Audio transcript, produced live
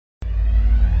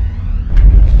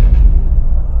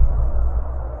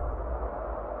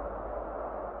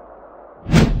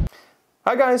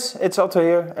Hi guys, it's Otto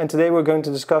here, and today we're going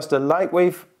to discuss the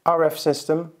Lightwave RF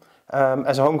system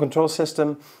as a home control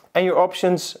system and your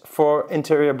options for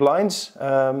interior blinds,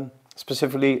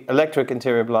 specifically electric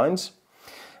interior blinds.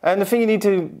 And the thing you need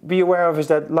to be aware of is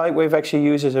that Lightwave actually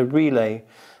uses a relay,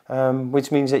 which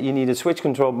means that you need a switch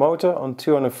controlled motor on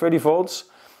 230 volts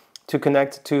to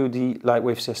connect to the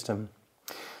Lightwave system.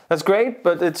 That's great,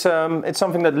 but it's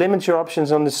something that limits your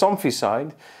options on the Somfy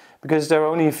side, because there are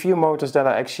only a few motors that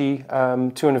are actually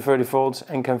 230 volts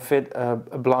and can fit a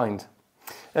blind.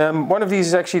 One of these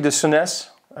is actually the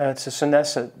Sonesse. It's a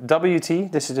Sonesse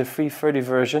WT. This is the 330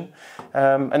 version,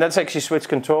 and that's actually switch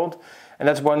controlled, and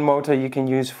that's one motor you can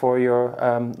use for your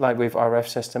Lightwave RF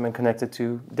system and connect it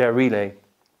to their relay.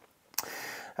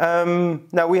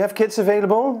 Now we have kits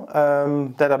available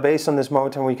that are based on this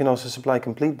motor, and we can also supply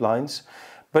complete blinds.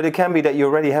 But it can be that you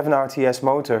already have an RTS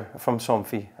motor from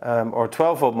Somfy or a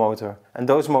 12 volt motor, and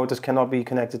those motors cannot be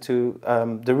connected to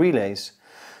the relays.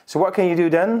 So what can you do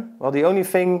then? Well, the only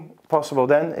thing possible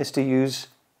then is to use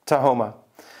Tahoma.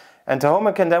 And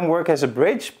Tahoma can then work as a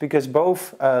bridge, because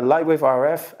both Lightwave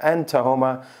RF and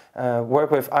Tahoma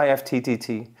work with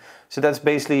IFTTT. So that's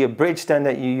basically a bridge then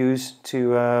that you use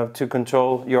to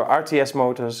control your RTS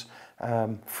motors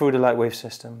through the Lightwave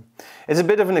system. It's a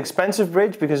bit of an expensive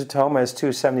bridge because the Tahoma is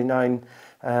 £279,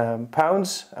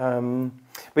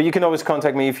 but you can always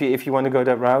contact me if you want to go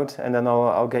that route, and then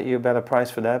I'll get you a better price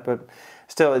for that. But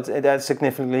still, it adds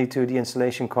significantly to the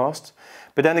installation cost.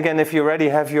 But then again, if you already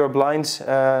have your blinds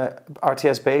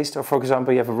RTS based, or for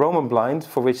example you have a Roman blind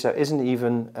for which there isn't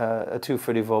even a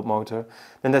 230 volt motor,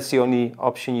 then that's the only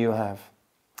option you have.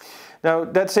 Now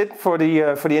that's it for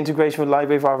the integration with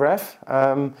Lightwave RF.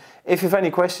 If you have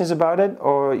any questions about it,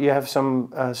 or you have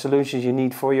some solutions you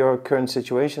need for your current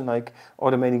situation, like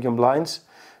automating your blinds,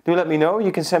 do let me know.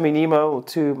 You can send me an email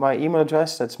to my email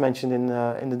address that's mentioned in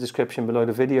the description below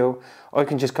the video, or you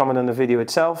can just comment on the video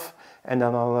itself, and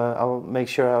then I'll make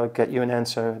sure I'll get you an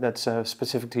answer that's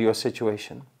specific to your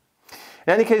situation.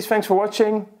 In any case, thanks for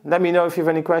watching. Let me know if you have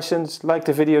any questions. Like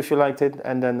the video if you liked it,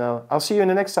 and then I'll see you in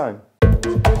the next time.